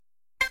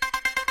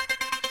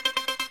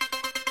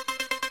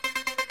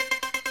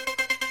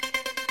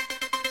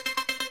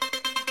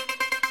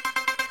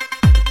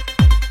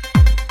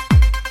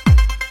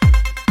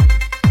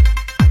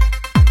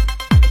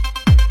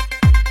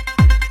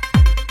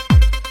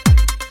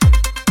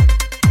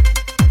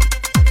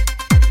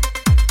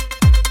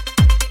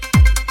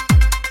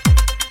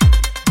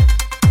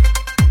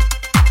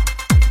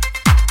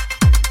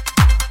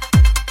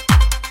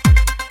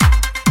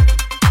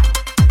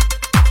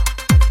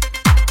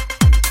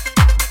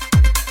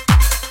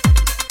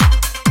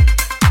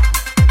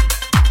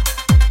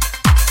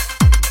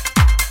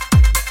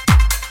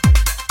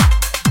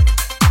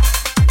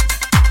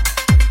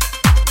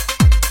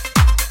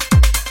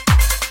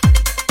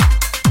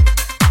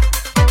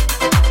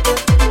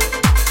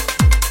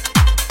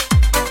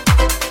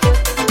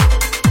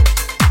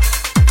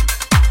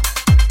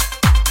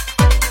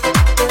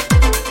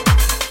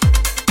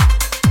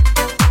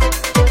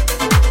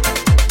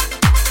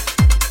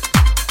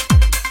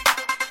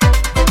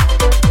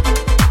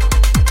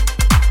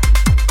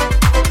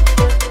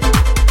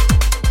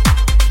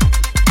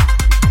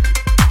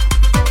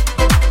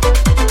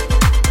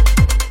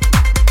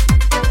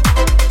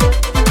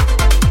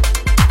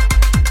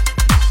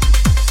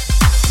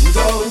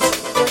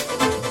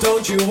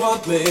Don't you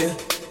want me?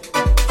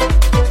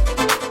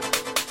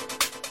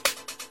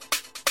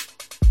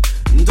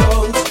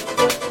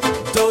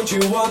 Don't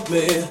you want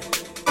me?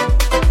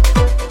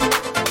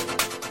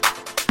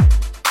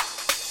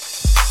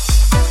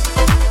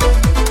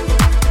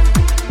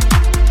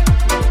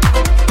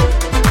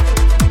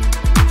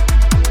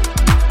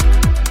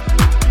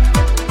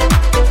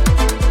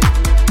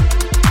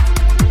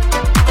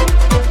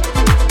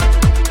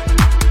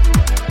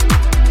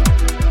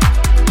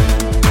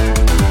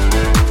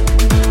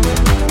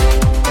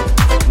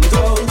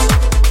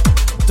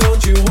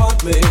 Don't you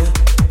want me?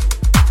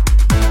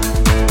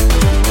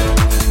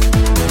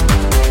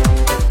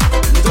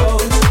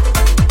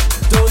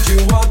 Don't you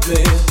want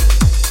me?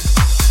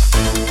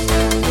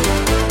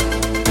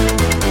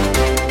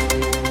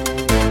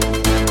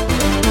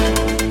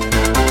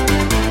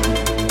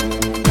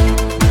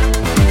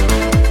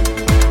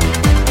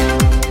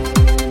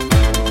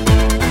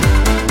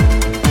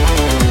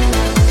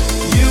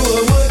 You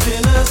were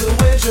working as a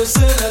waitress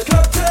in a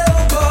cocktail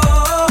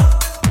bar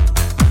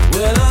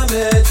when I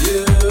met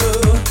you.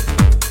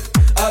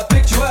 I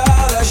picked you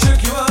out, I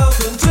shook you up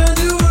and turned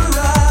you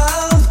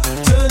around,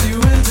 turned you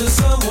into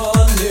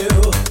someone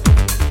new.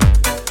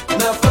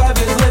 Now 5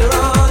 years later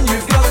on,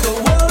 you've got the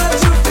world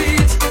at your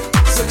feet.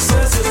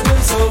 Success has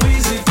been so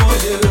easy for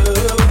you,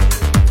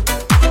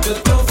 but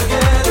don't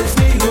forget it's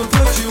me who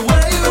put you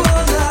where you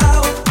are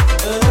now,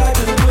 and I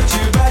can put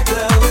you back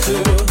down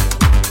too.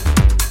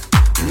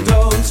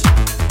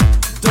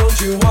 Don't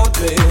you want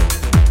me?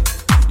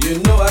 You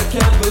know I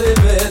can't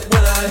believe it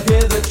when I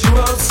hear that you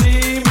won't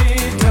see me.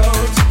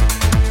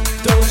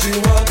 Don't you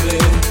want me?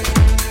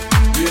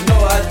 You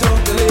know I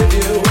don't believe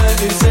you when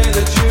you say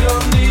that you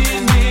don't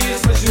need me.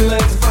 It's what you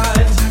like to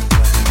find.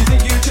 You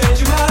think you change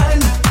your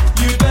mind?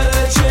 You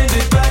better change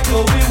it back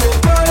or we will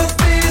both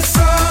be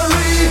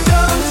sorry.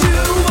 Don't you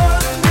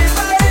want me,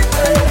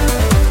 baby?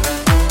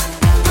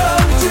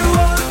 Don't you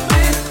want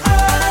me?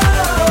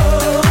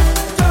 Oh,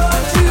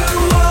 don't you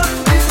want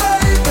me,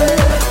 baby?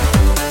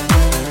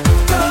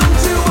 Don't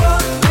you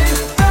want me?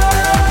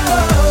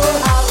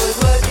 Oh. I was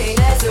working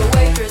as a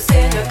waitress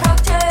in a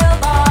cocktail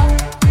bar.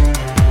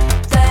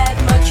 That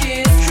much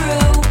is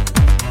true.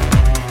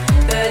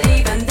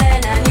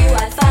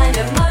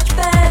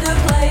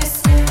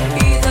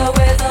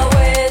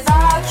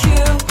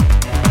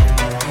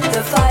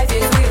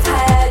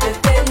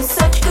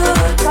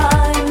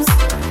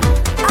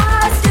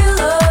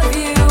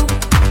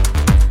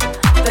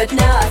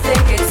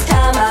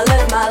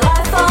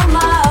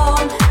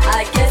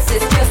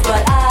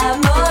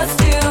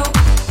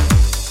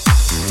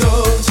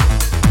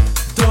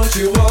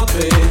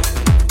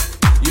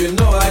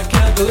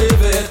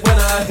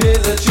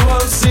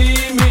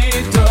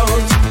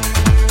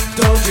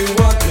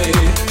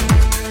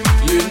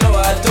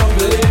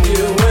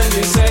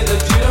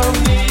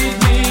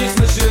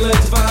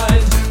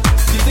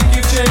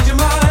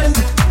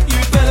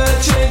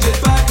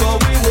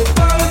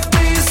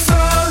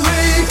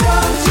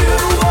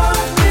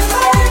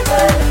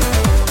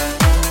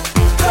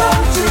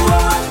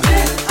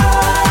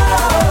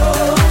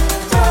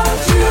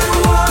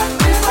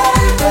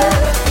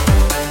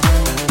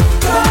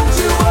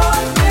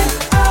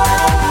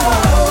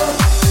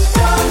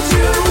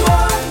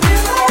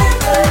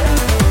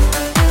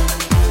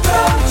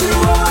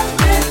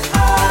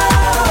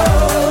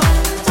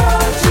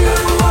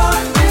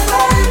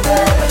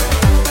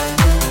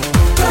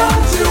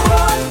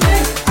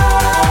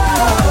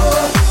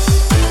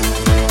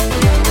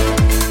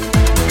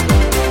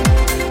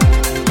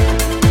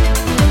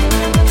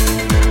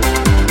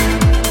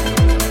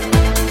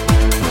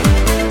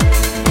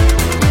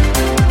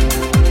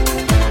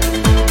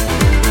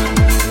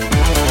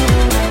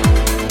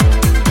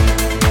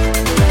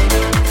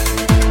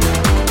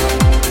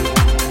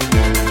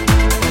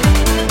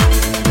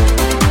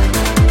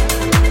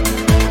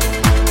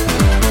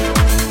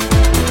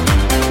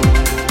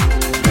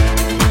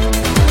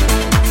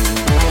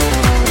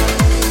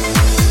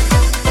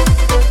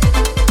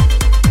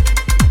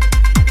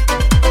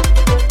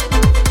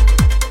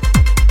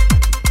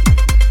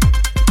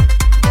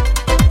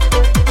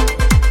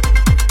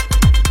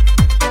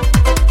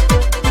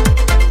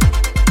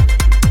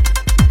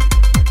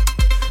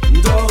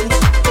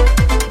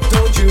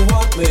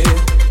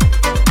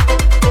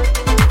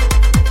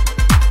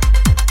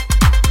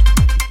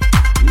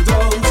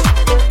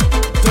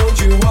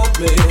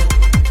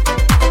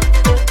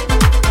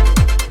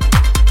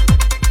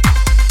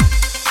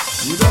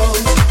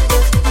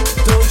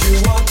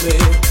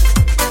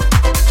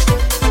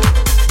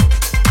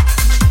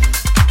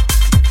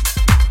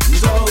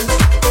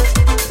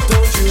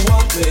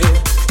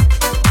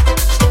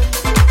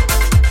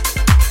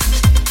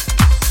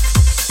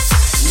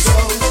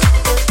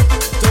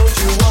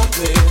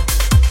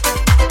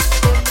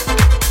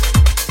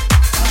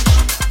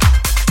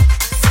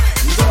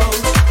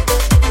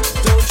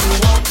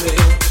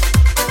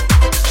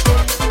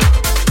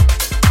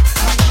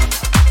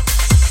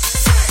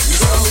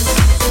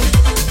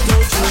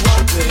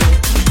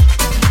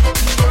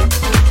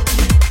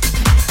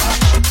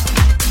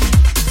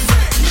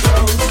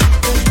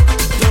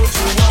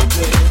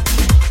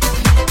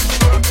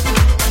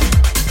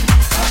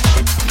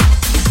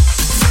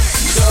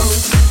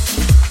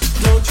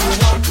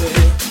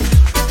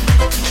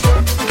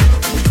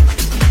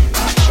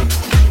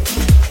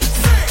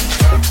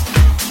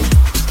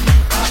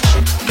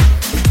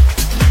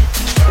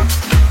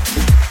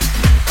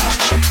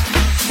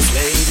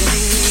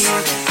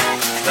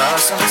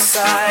 some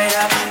side.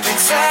 I've been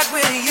sad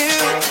with you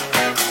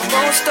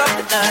most of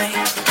the night,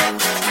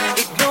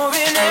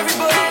 ignoring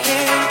everybody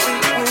here.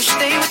 We wish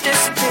they would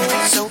disappear,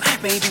 so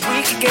maybe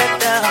we could get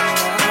down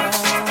now.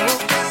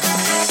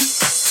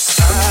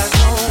 I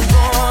don't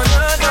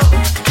wanna know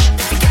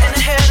if you're getting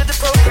ahead of the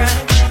program.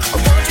 I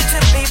want you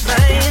to be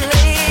mine,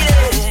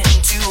 lady,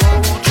 to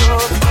hold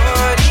your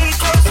body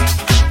close.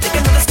 Take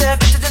another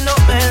step into the no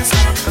man's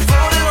land for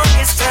the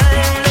longest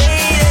time,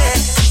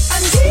 lady. I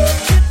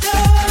need you,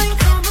 darling,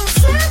 come on,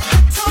 set the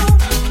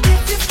tone.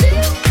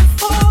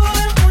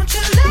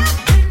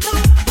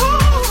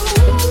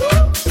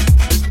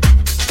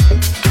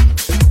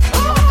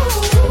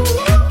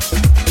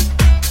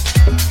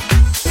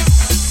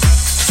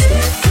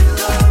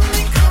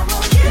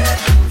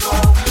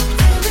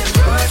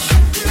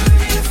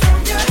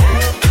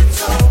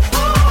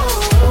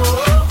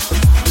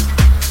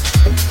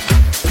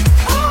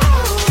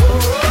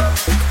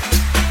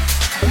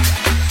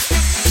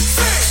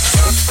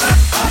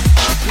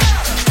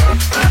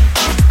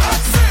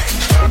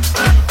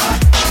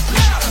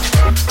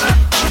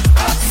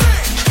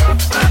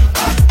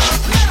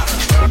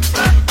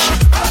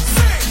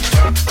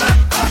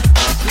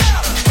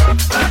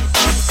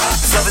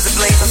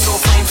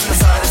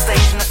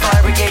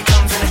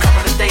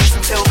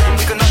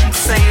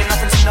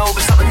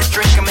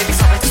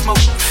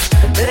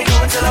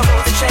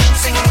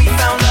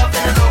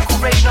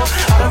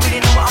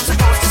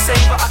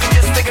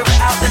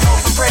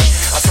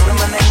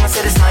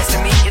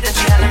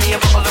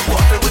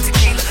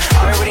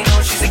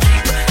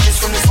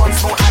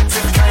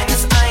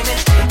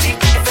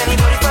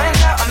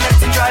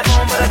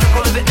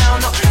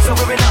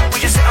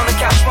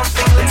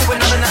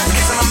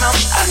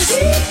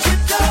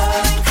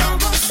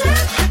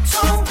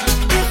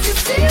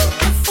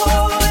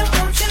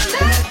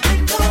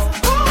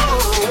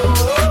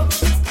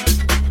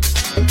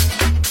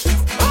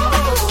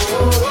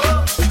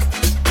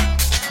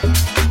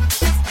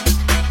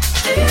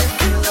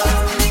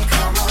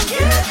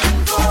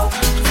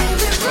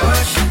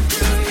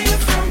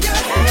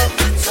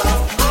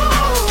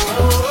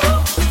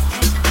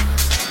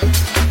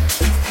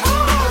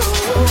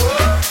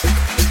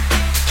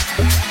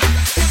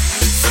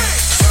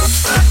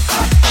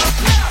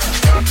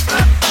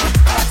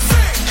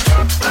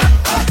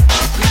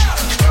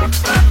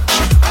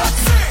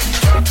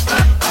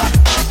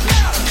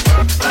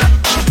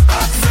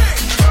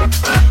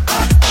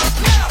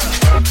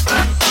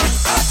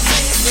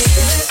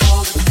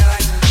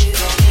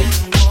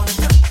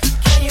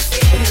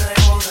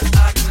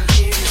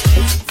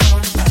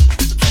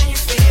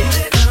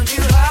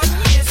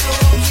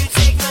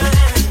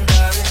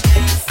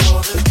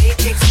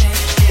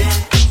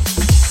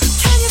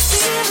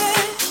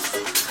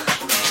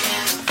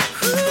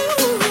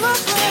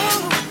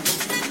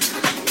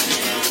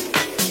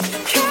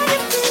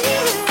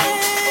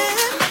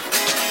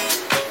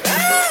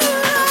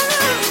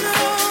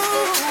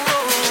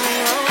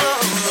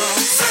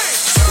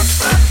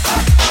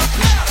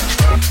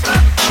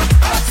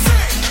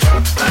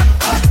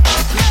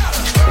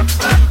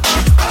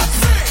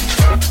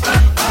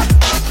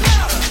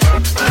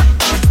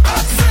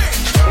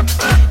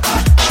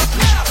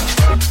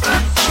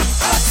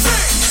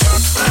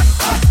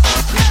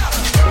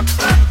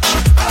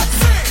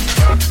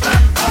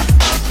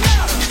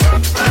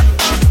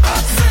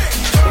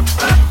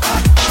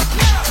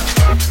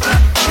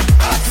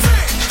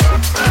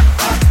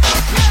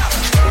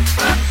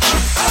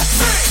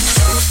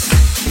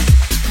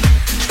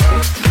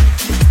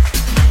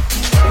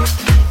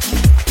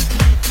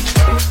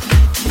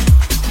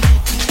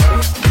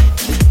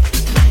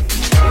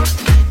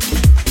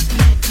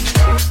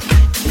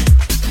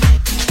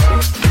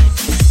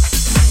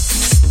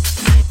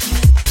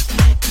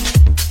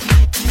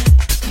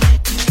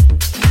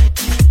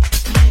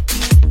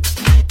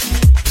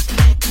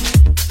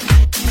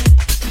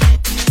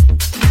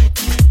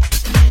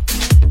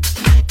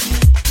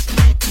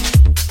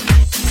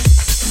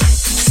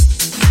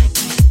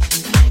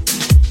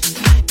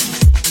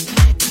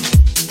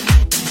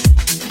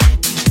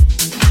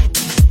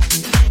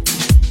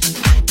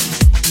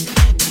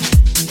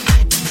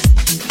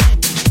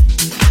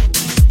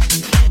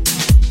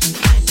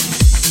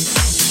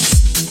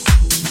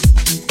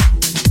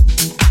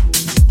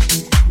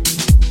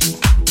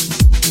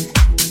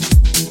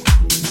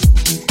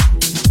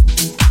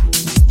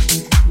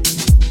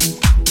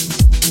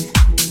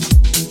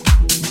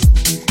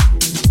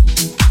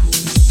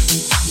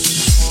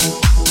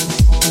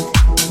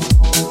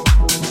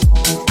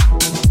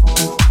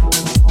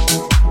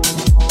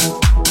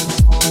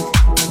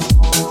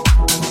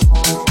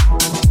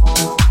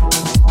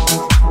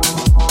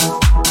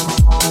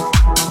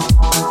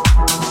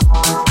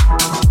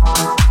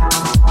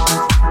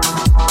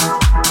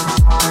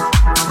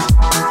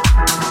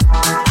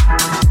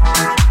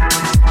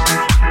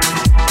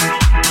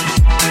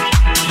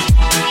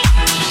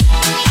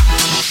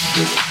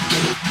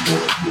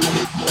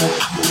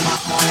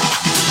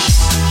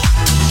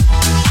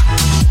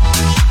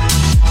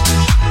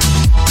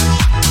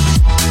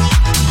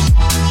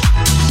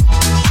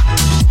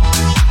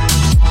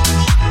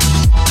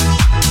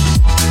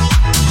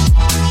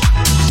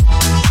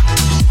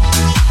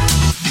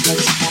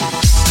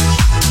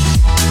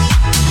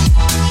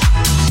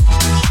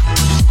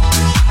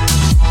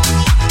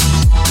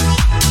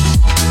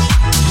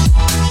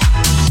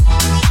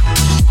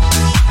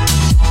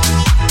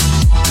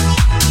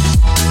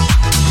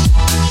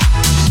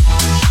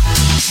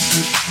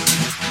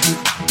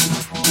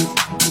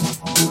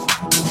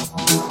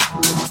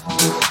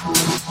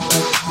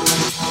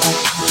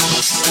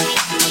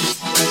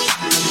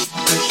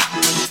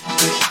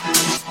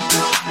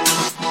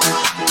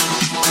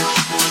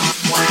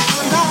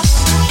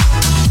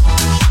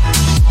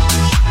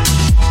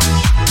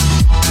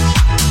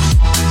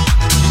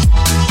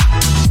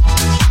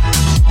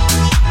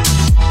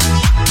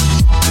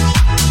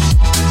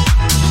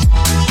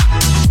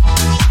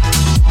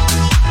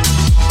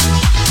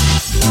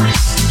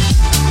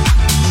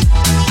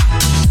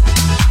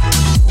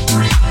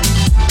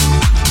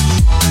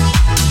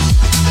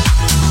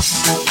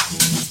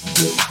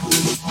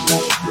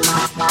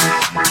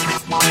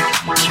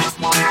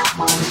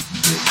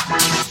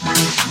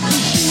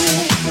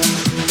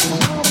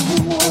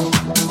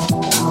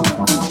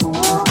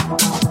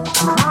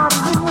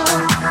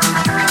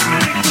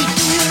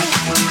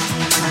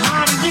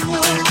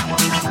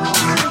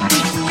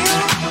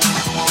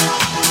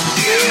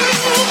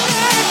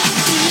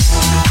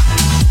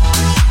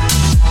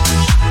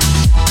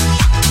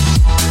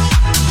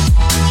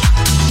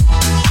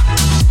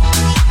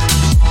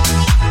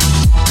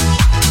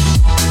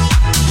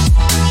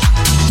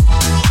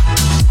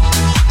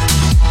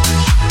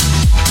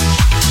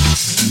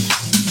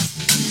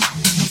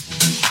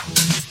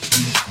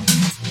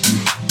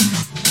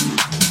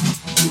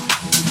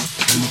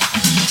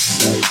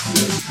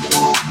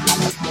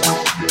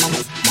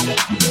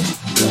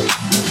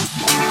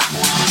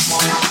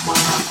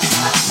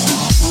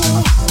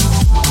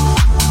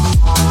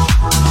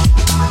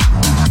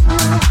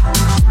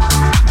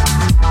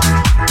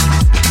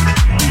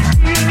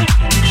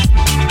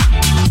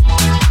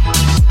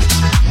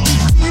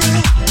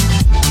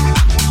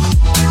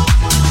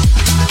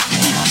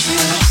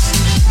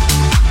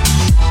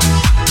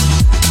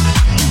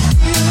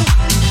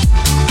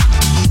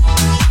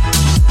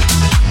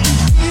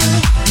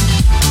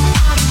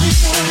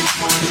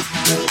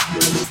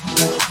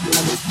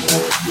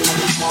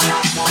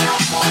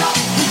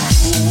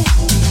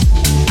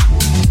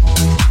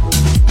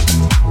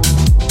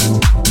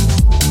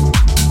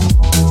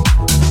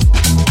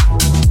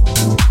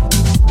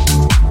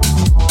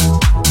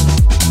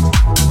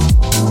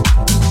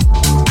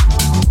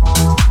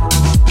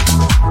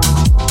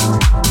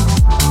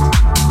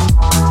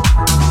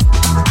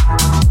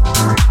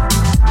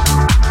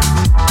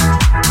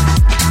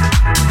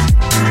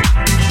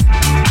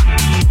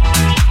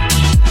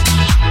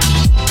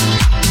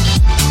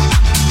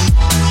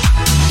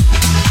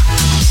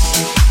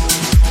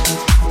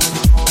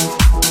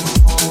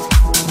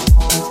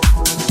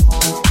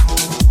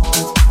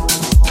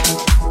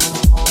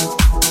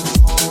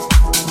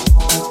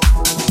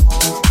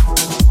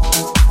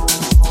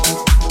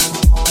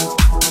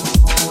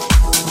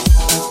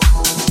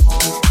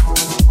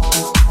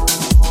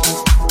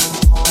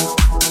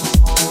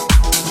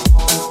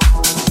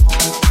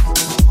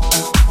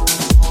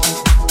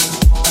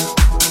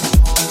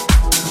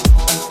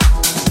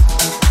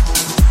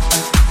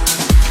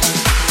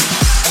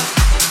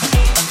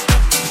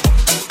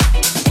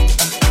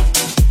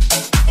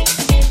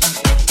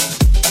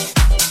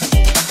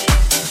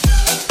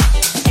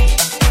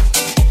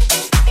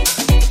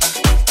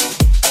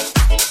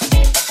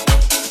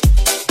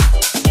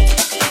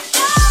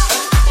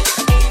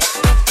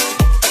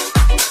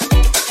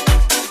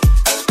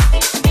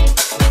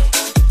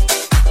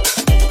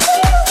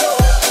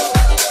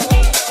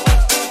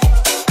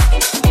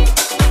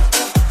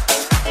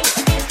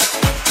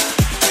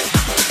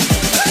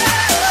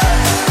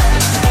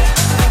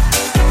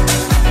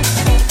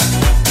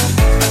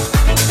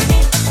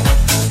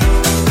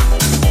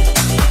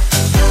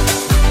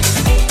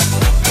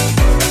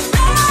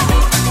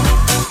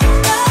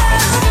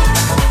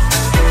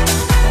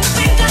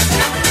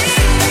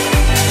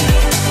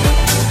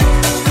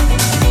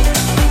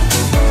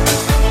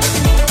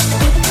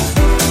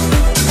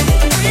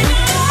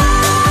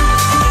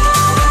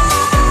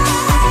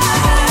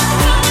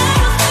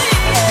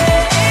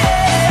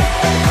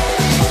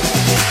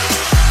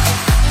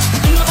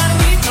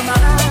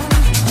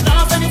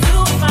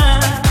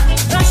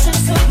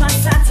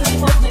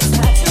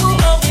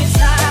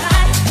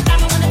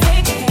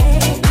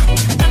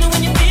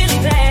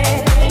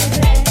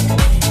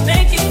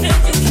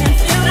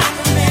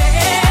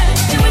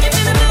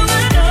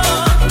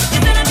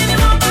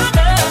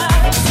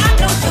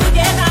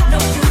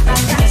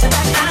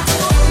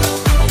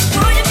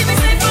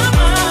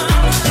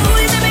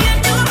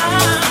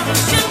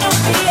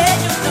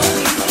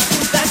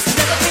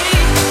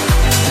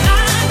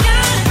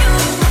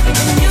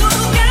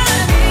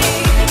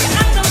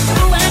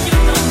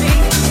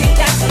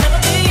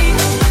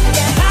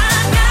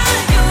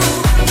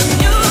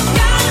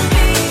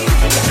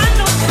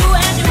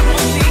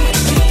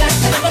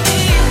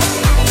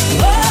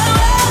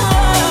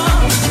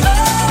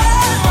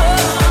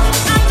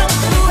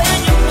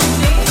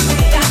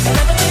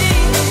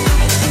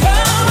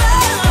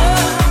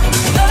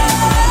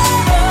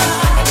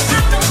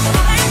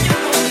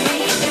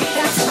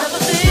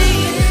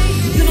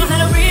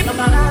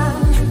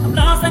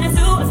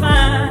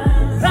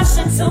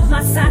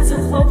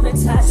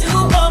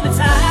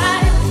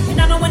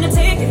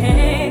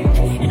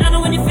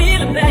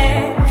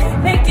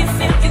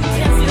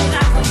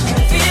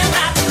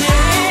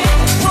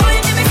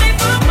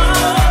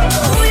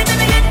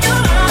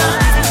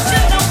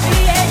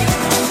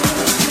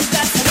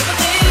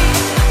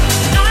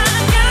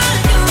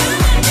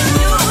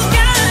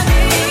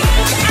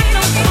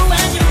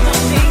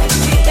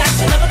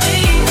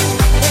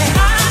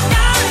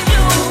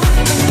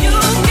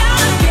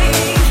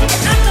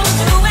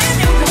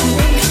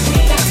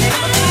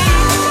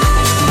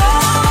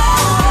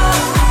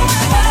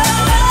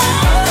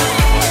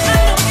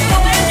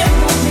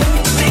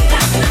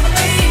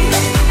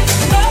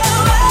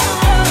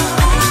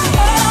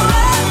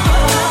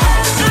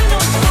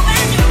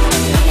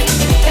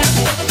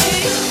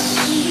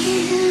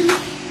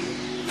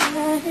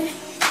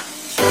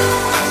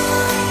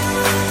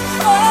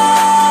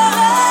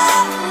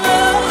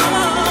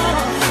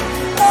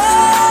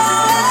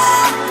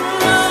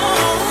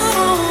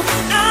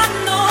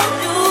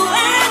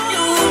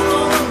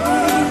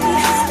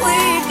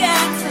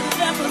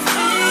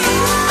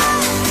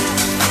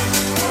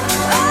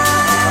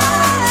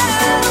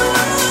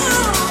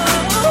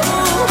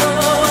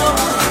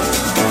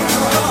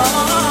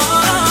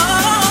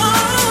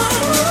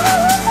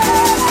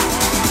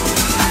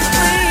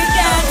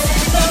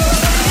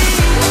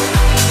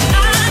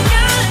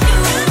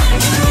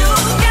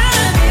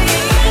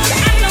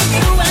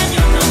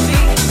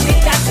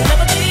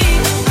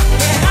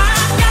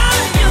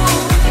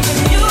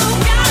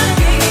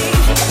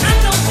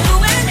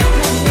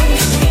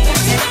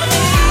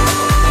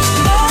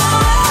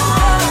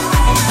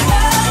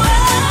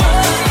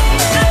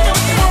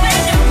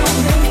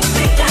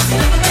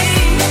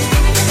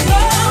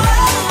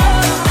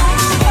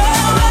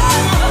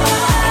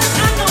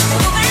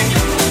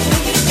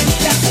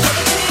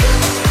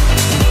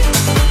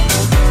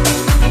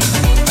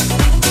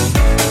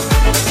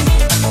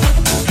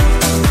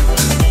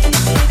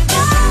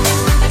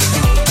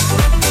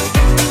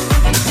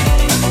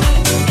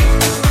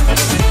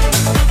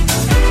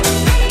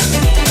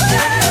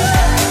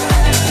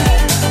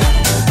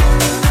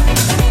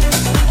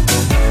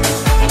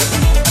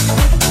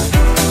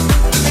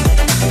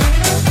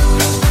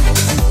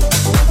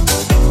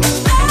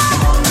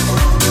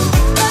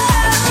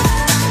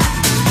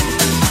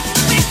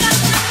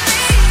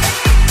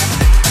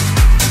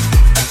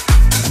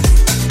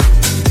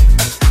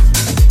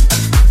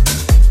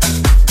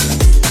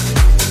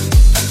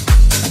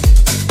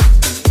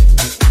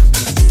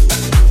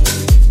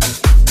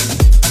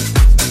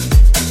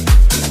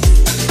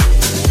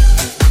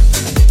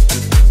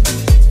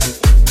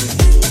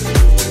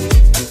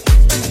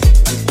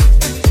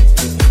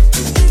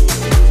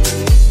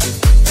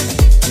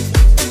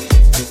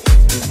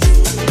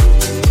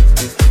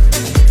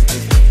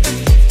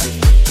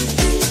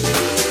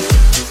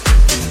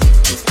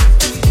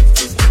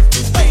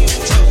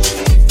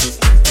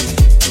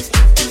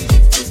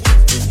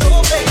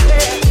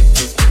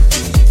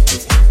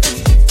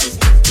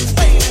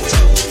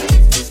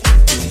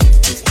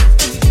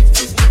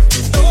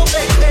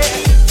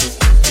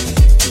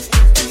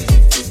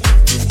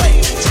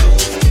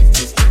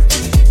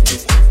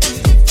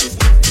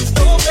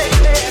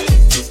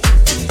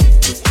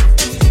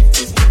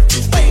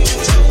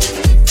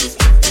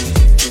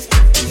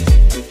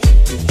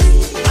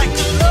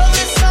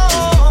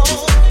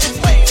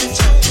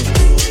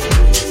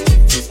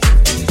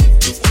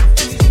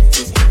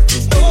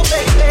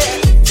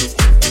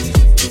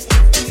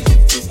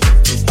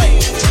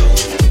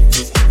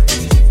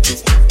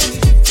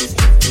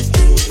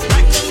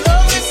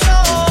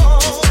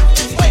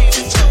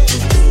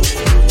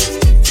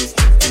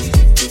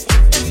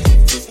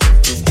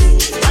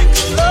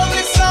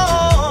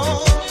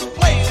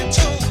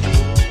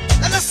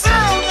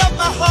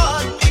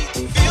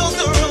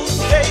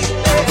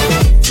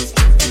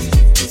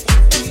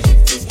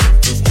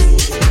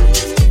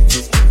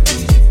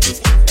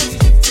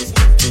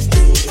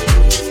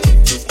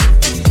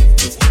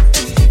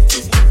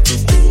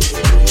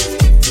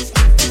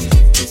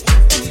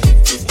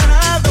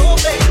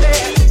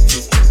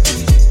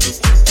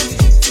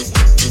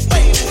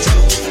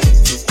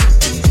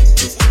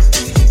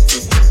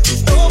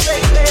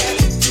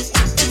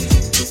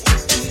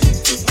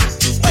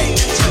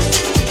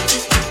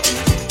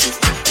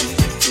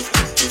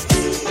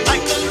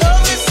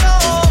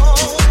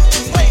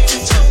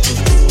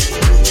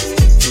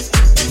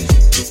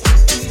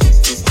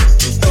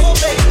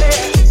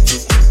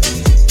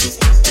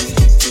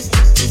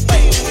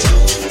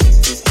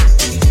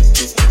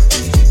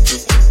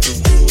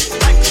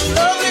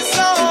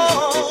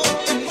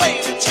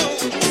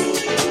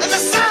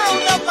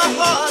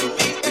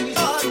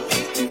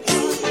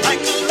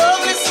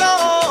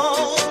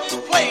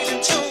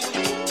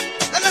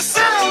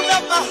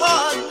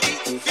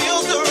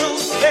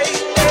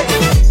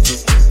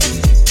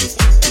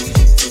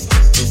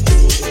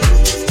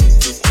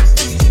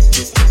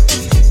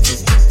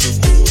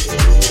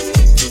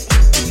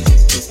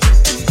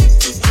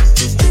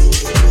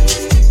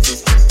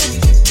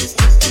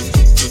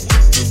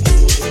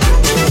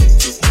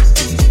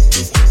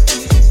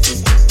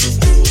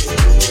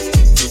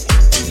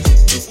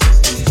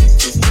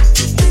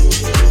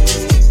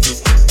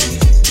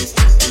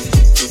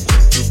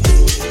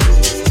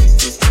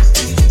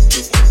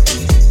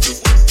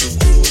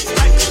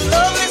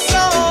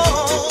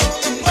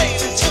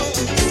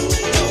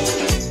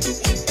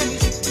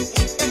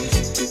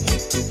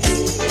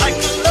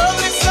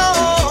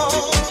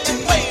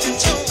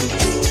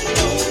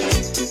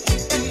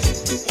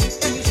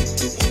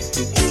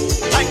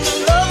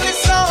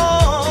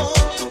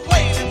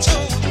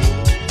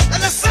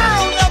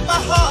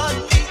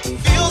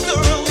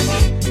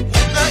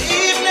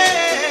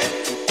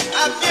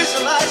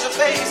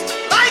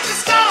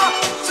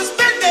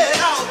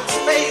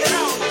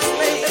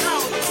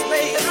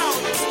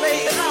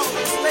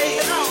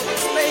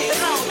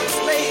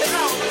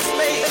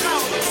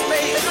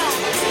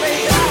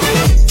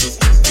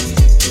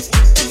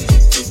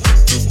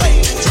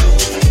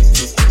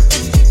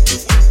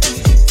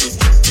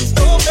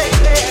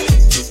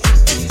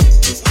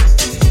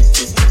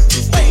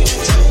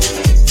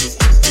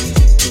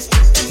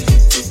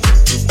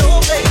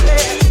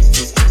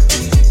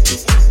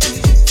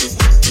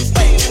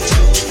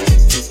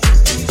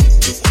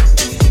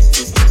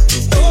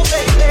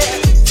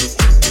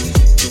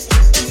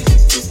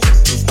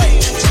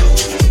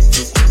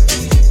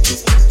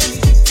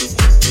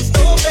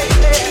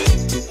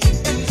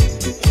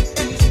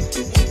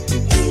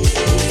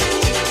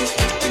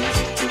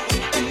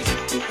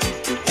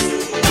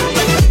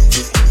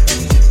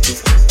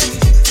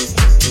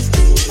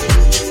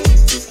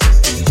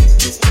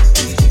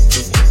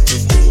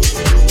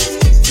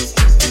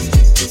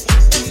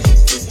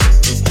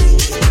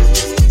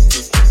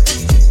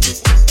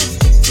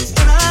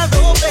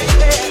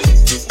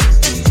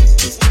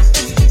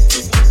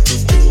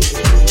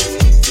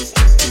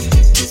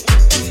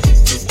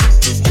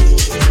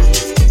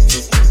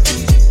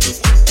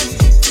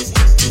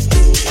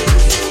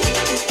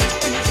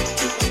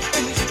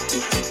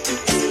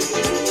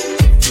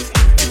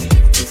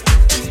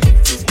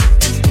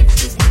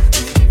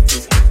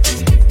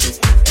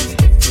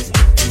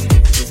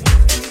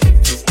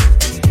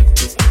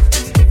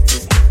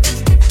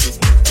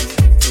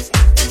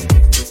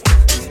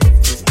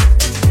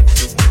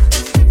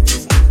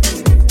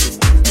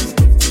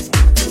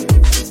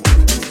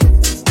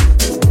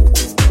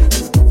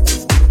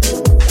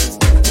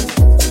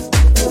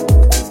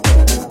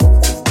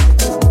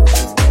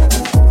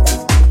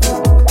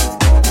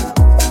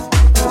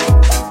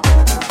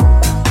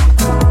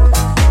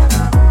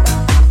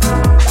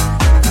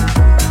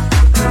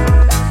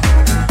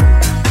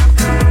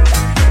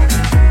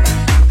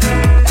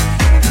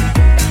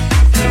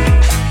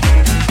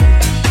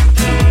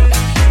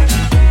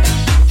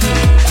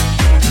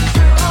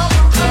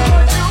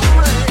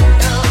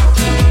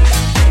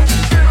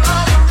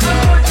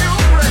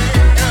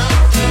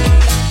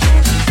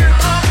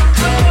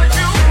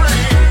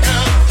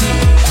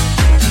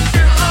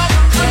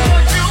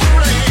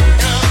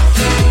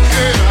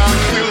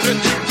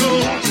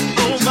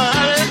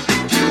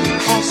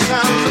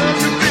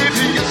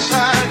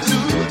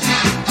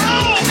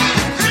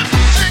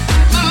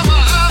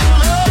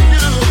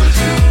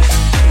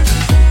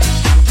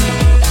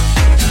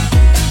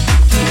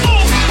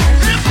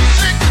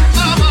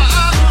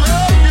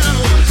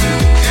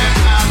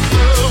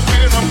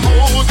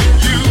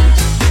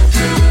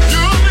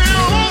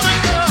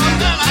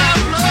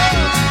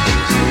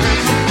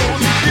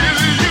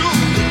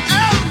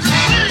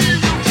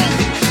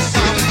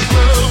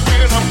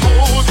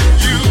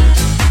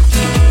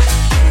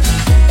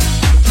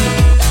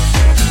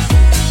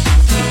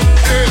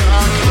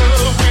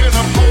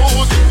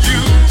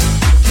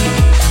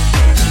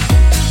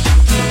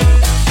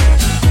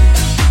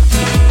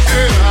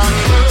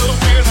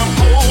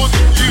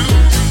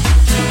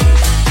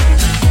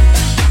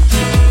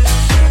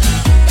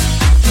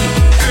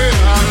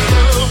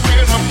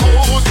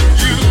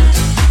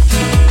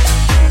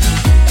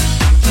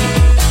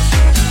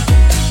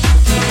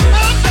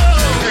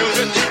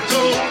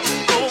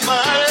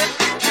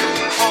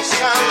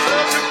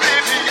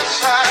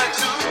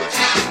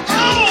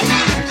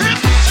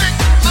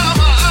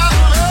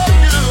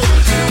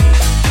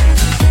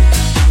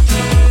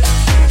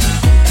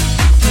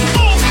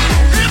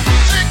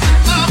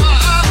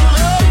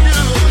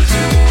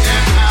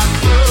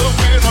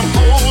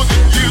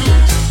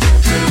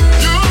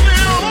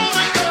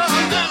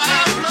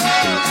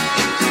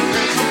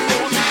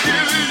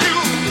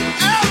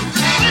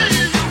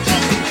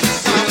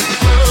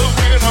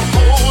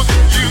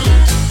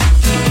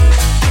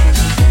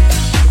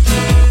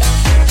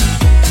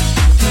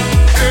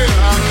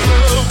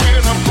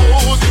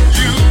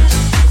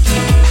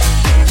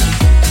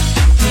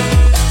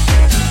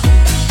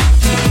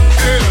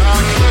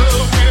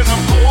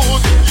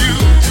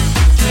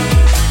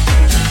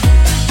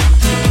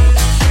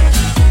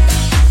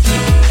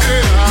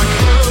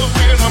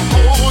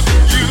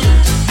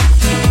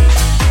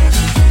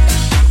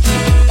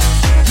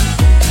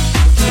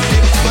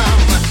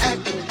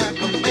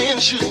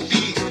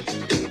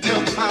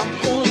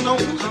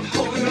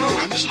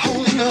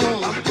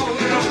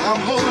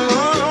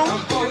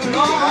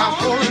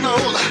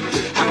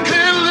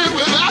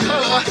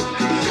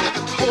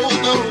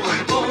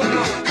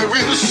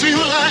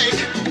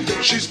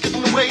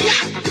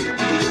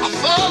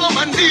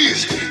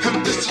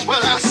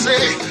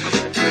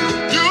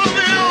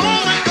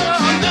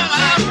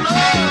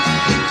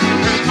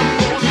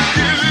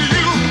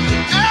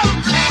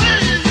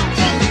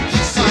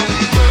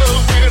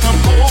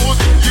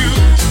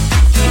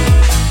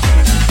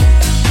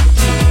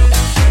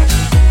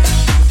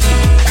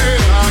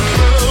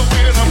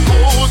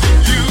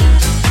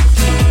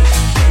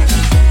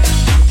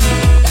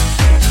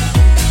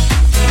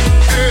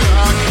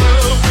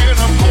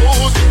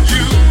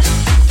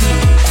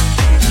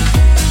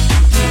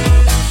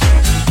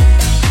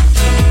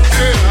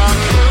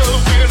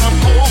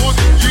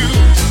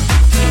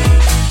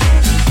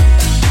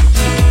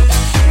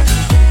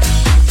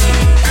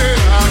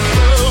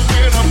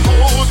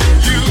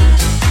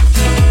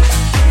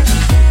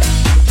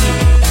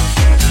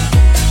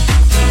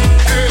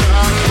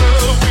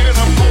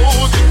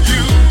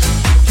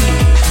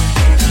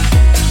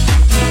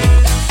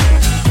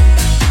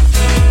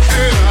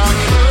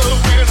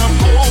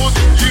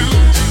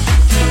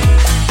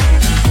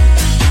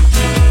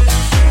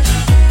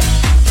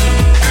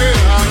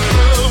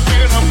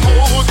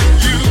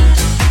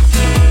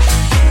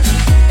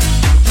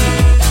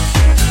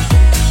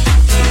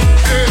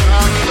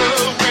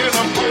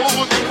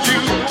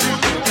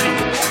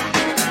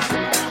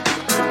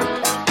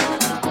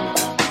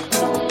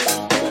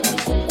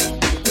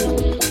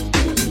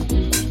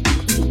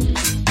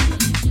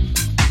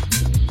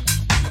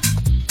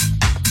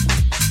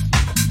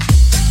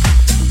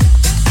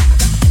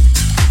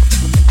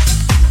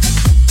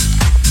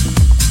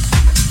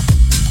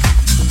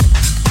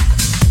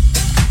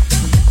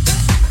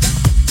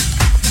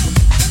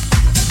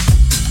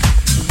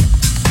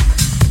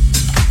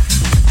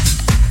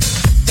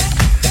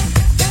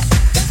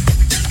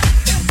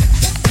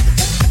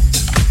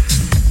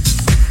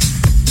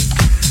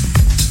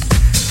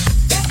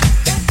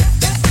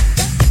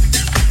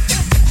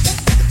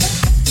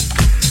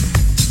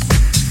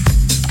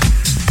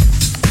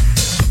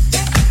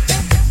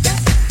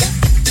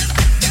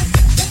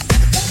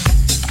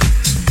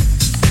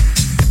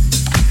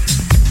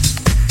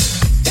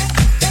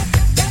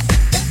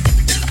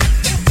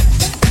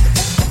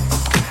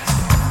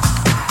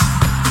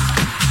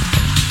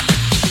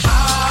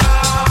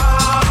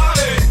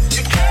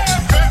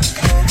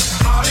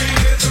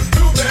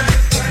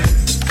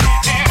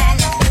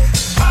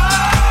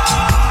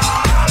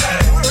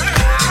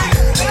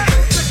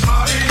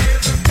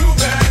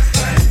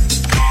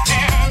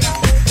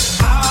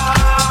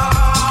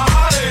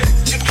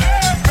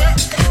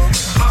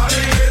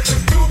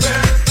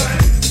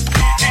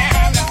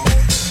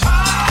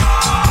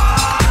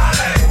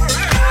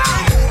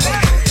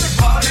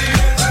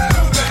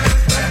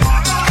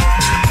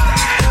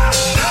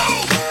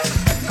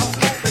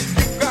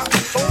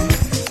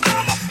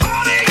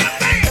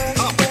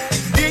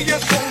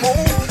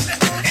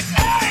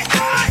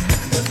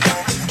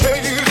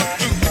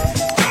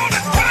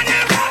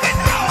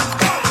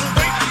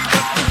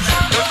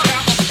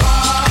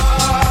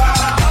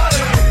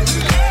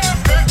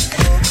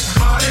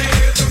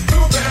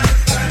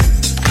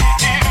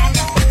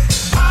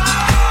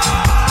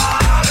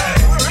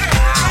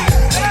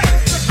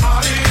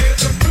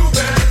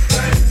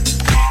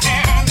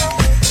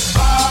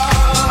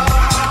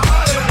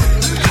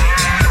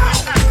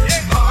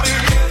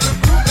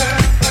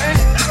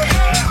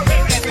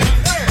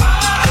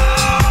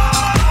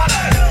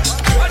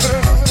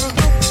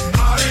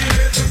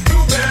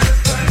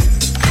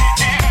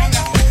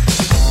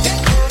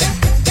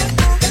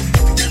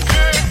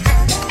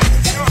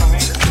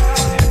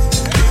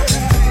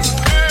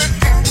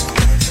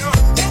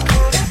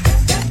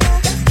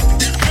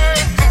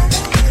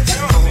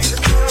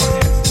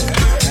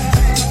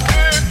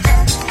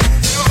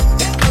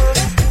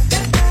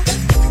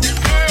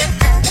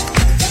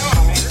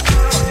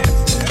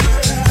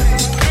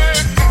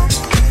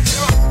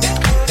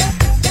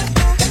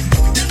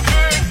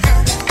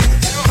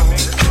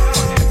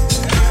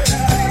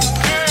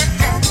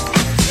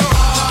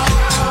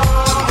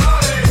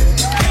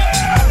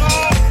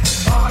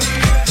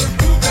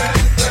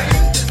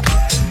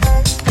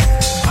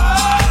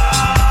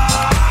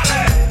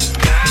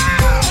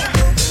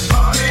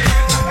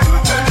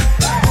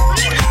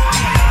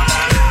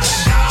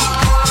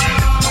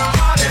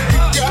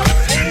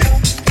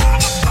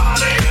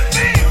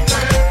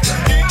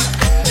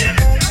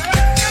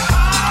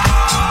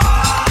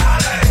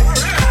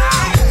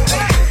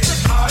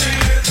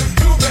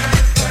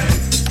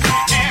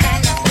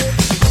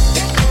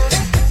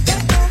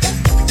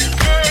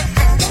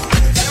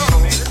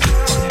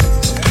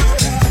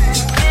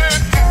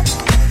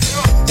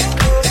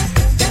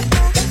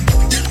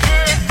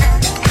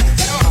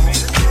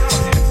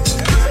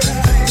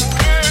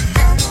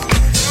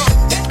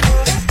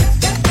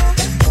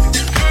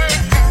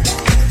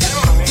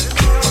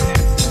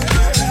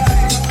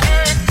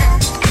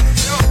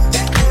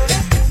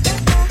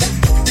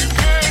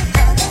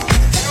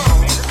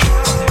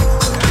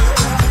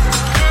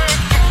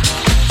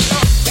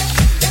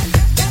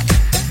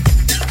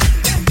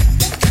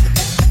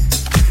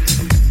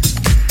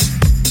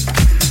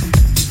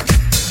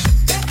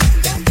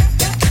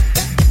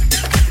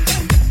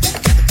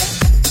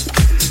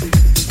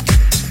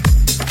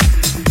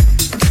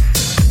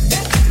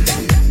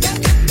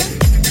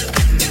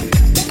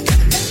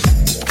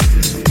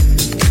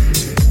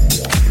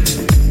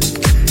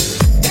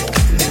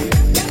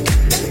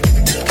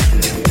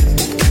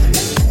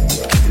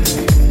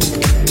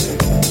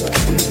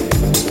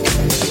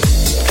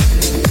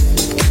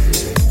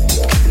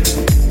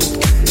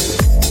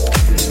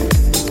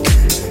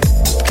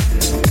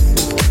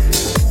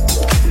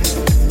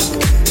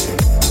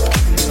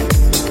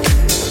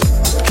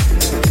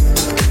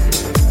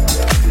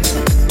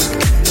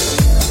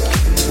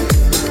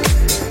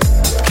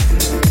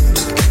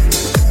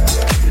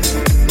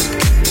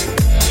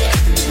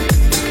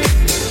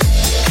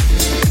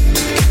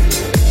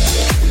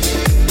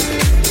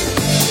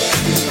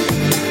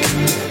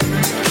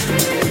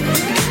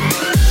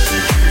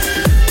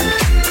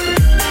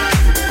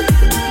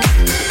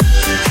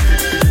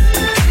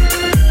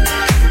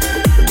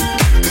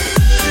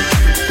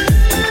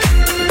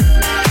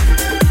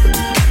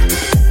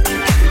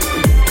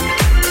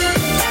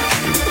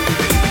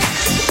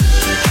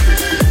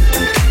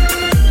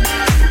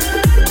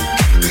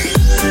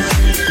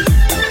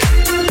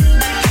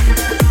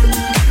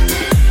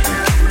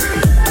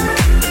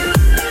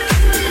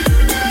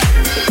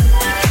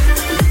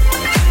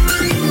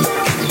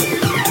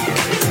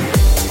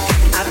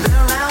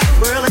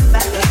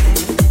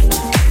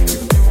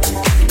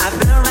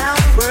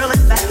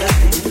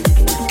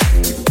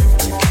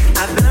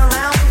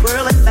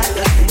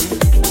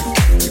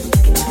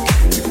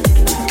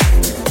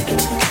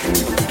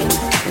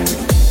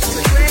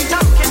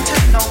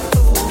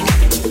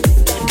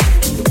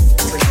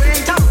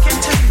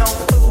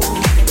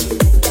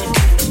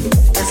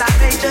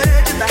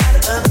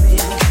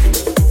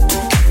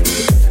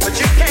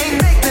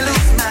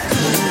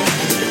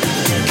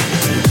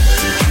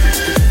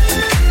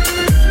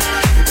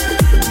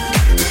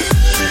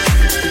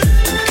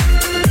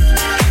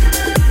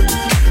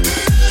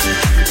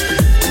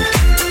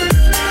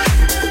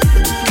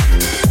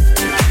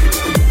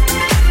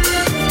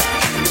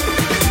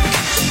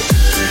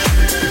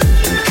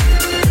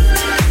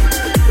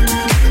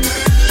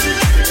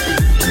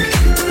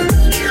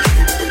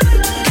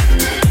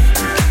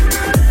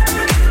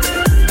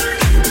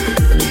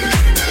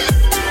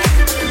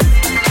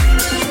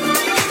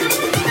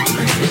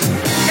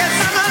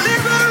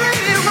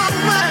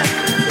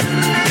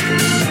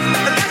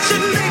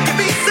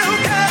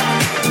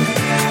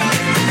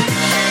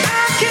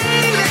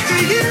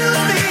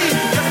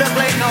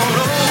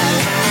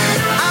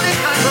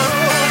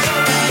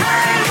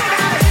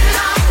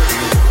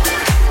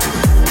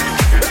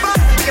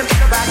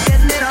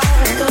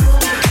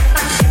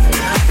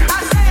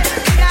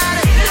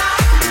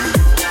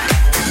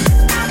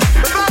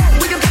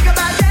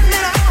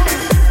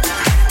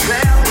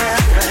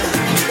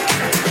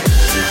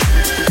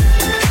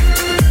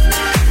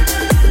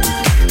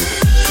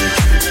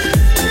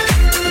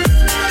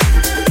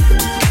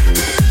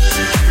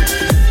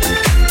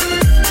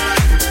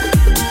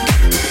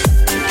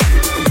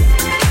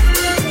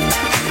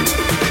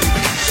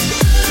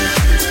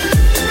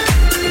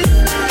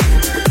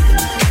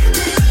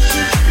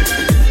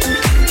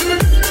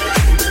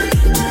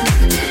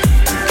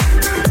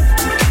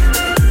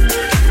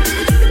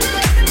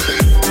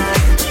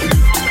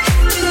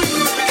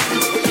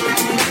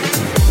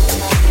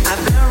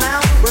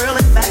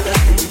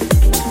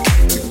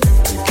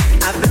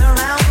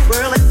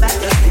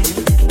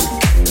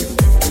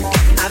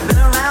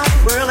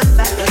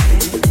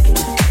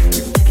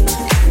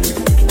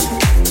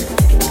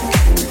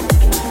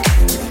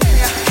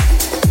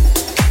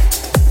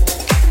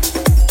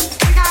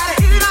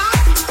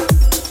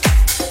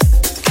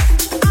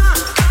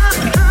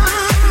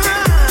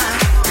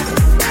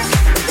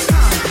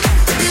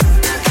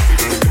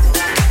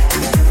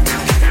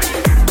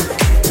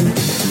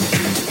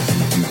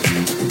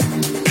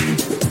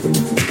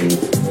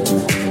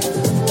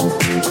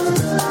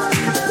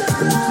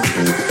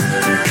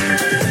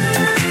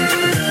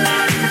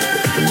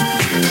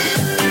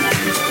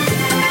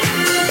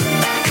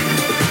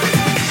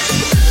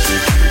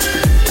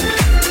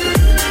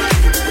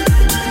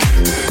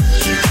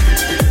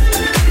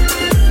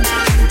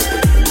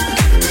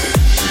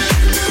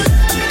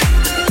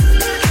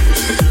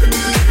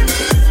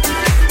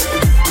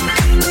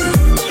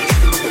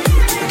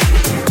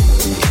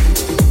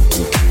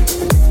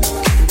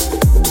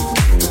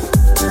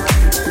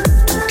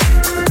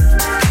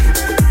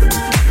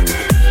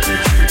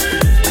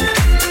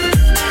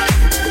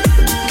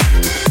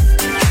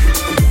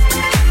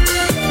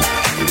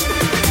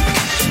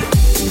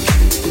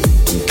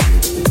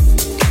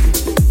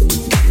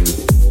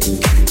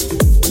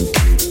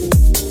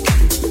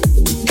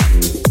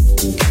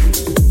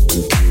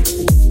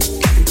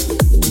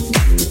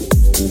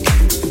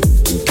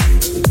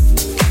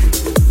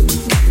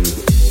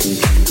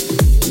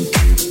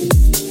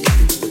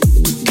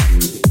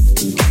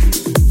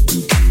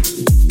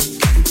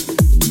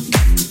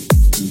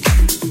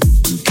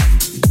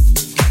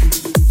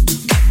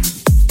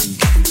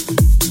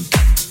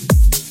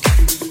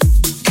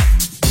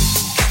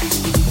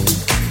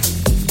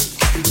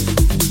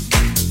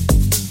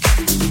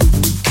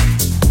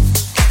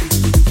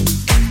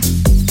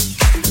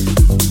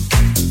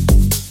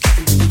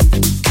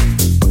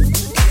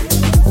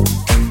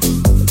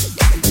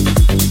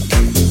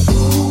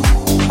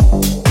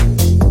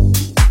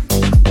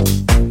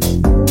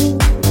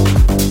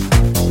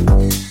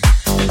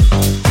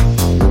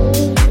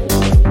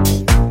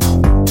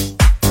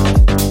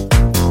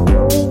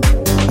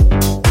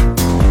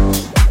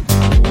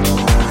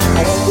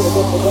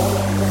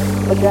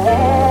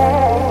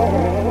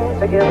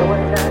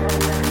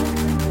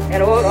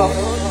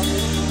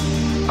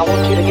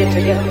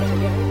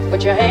 together.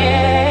 Put your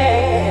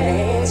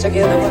hands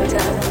together one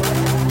time.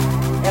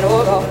 And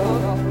oh God,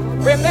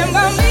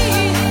 remember me.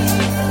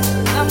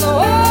 I'm the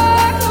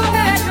one who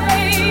had to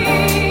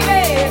raise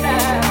it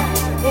now.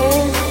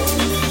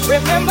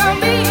 Remember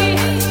me.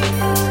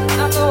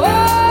 I'm the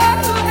one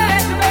who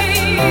had to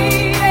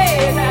raise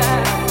it now.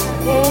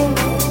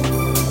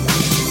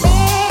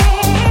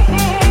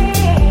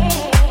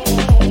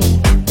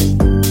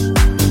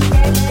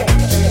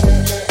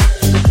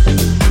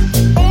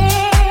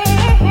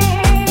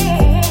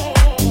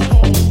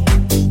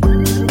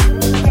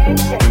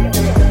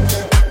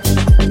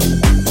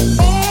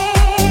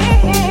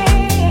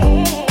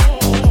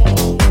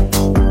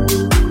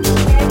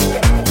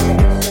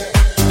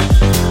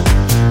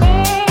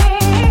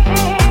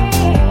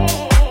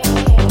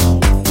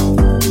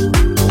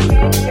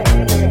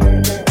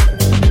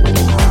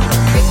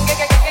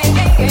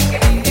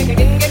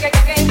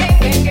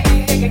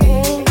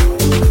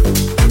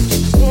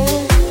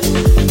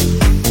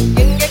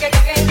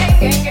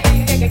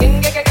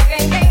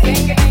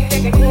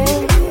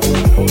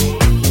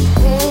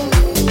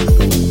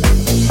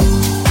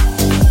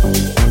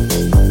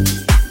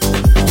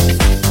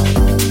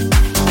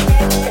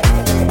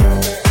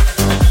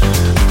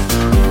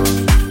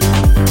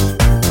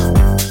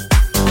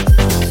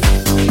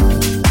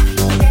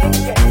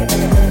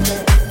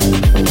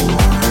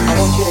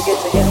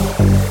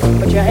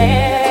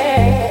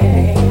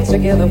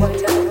 Together one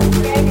time.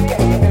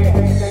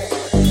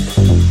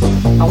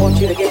 I want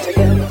you to get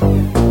together.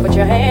 Put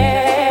your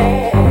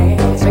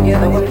hands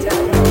together one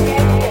time.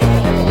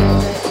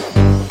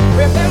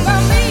 Remember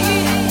me.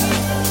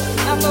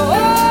 I'm the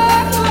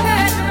one who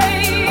had to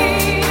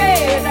raise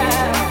it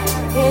now.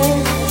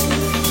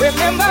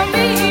 Remember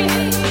me.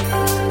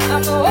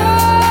 I'm the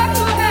one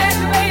who had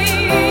to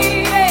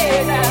raise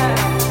it now.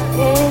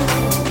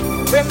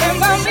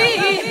 Remember me.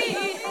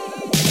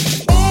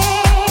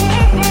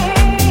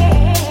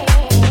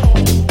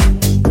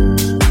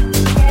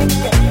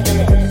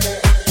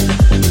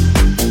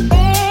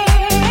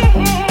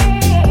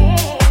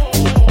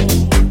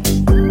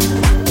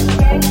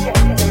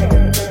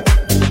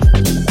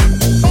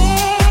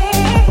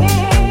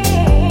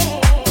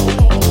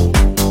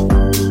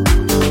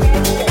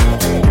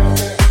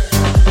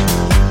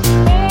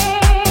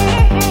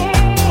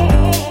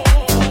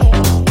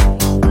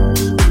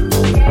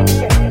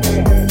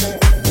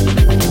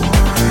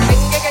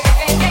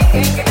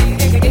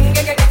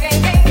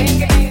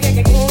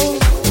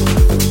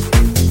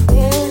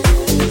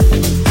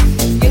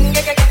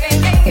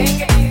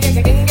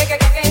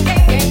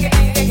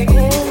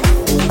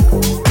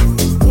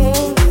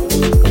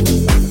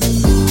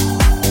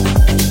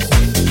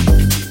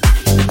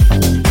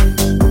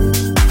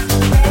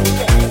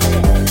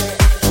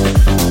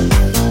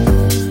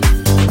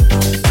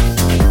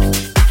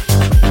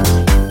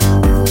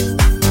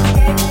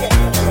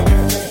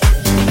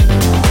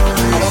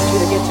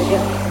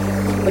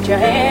 Put your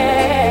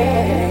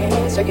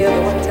hands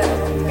together one time.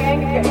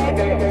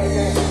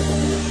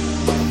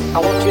 I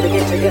want you to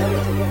get together.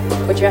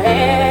 Put your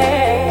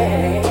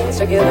hands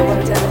together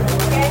one time.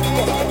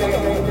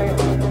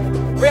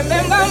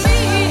 Remember me.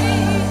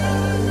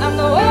 I'm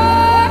the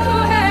one who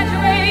had to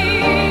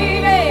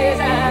raise it.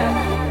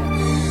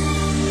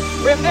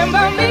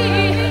 Remember me.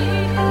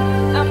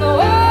 I'm the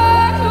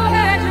one who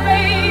had to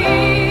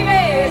raise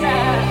it.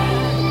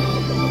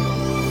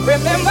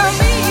 Remember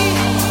me.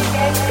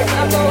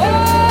 I'm the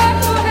one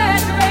who had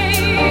to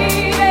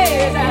raise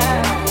it.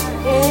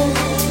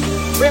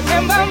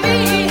 Remember me.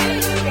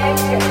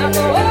 I'm the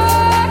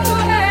one who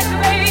had to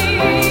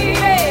raise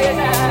it.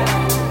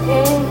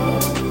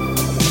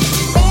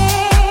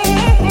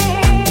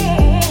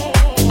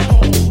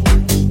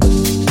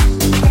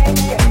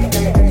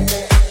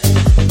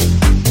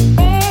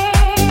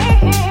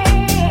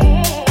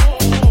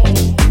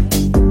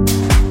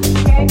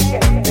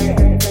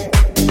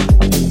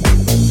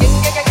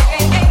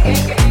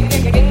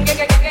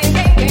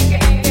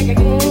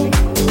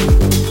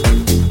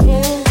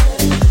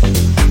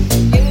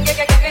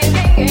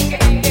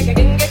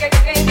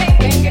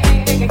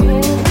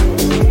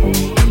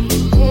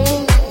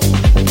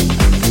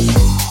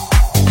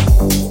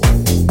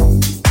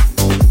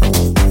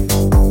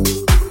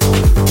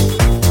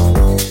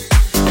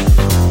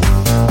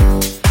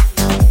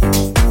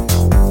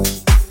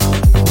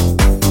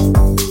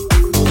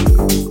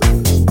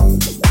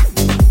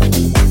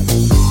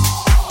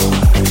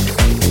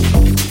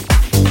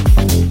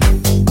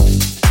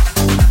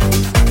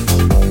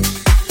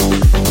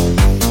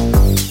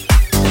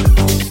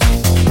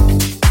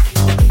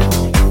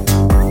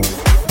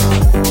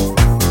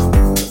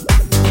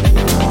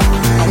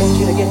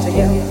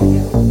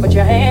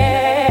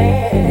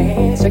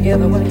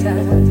 Together one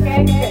time.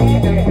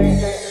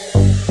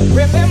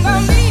 Remember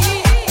me.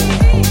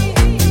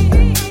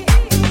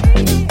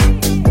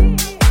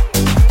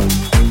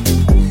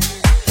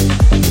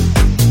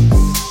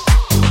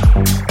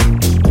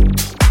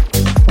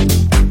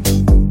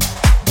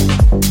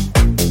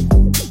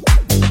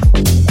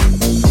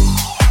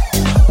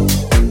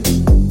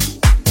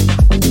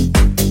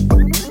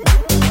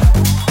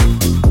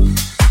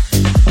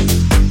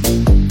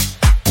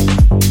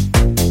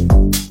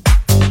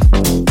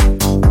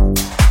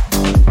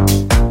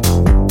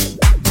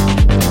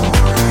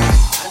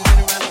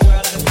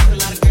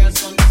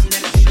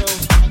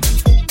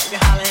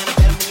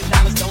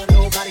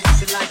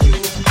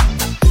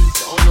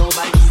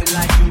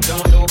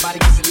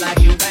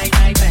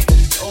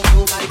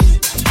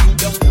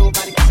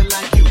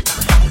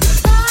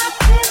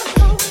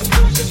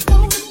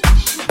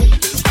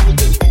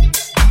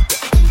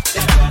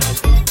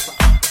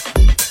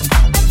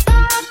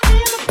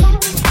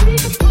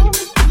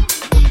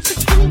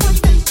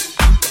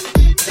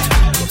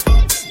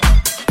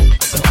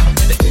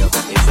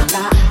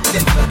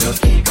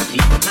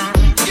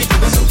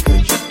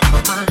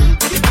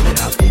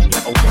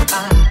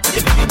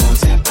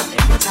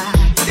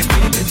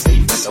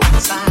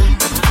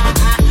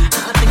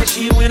 I think that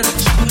she a winner.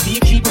 She could be a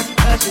keeper,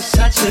 'cause she's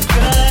such a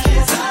good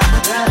kisser.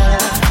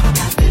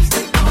 Got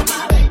lipstick on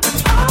my baby.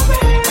 Oh,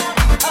 baby.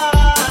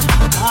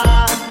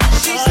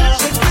 She's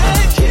such a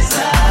good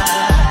kisser.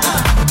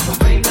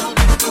 Rain on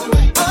this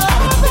parade.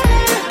 Oh,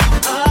 baby.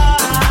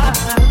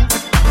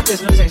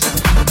 Listen, let me tell you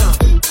something.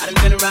 I done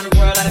been around the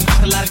world, I done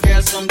kissed a lot of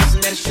girls, so I'm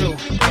guessing that it's true.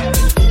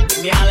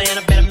 Give me a holler and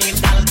I bet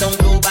 $1,000,000. Don't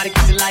nobody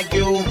kiss it like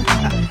you.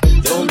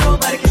 Don't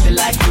nobody kiss it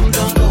like you.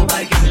 Don't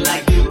nobody kiss it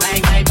like you.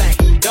 Bang, bang, bang.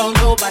 Don't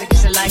nobody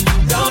kiss it like you.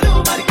 Don't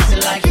nobody kiss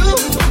it like you.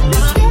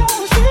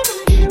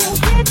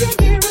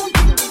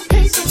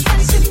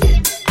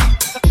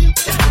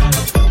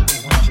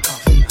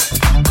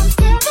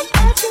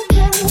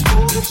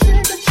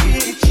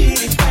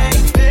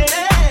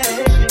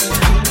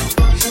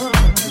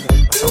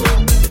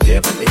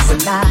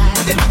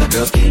 The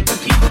girls can't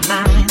compete with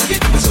mine. You're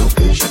so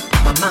good, you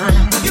my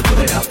mind. You put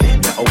it up in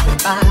the open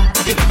fire.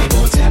 You make me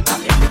want to tap out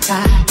every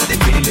time. Them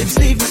pretty lips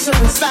leave me so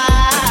inspired.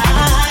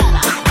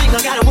 I think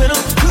I got a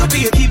winner. Could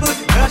be a keeper,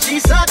 'cause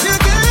she's such a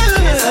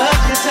good.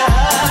 Such a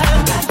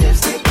time. Got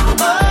lipstick on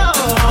my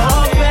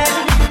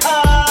baby.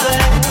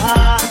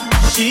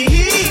 She's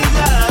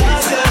a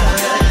good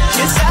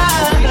kisser.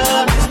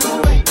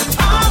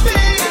 Oh,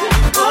 baby.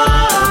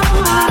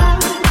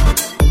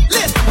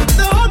 Listen,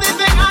 the only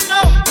thing I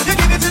know, you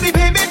give it to me,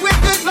 baby, with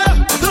good love.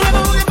 Don't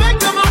ever hold it back,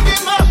 come on,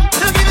 give up.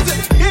 Now give it to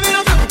me, give it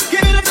up to me,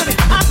 give it up to me.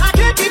 I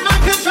can't keep my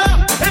control.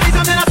 Every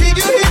time that I see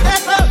you hit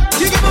that love,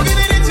 you keep on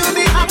giving it to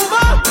me. I move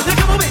on, now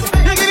come on, baby,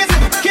 now give it to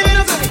me, give it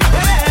up to me.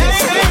 Hey,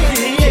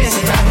 kiss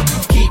it right,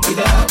 keep it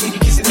up, if you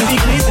kiss it up,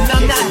 kiss it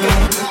up,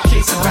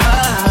 kiss it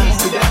right,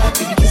 kiss it up,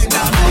 if you kiss it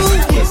up,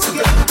 kiss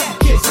it up,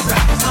 kiss it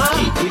right,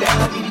 keep it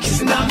up, if you kiss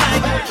it up,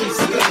 kiss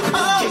it up,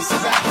 kiss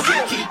it right,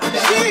 keep it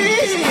up,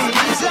 kiss it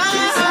up,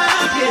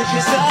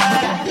 kiss it up,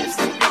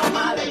 lipstick on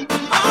my lady.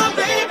 Oh,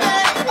 baby,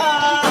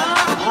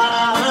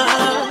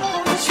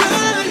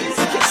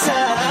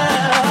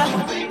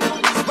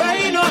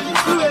 rain on the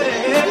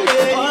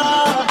parade.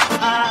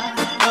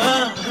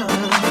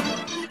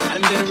 I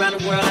done been around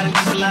the world, I done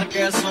kissed a lot of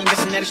girls, so I'm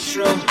guessing that it's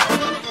true.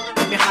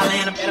 Give me a holler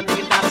and I bet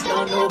 $1,000,000.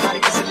 Don't nobody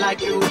kiss it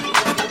like you.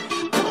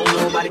 Don't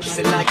nobody kiss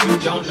it like you.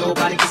 Don't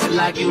nobody kiss it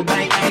like you.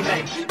 Bang, bang,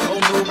 bang.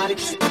 Don't nobody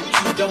kiss it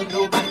like you. Don't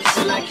nobody kiss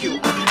it like you.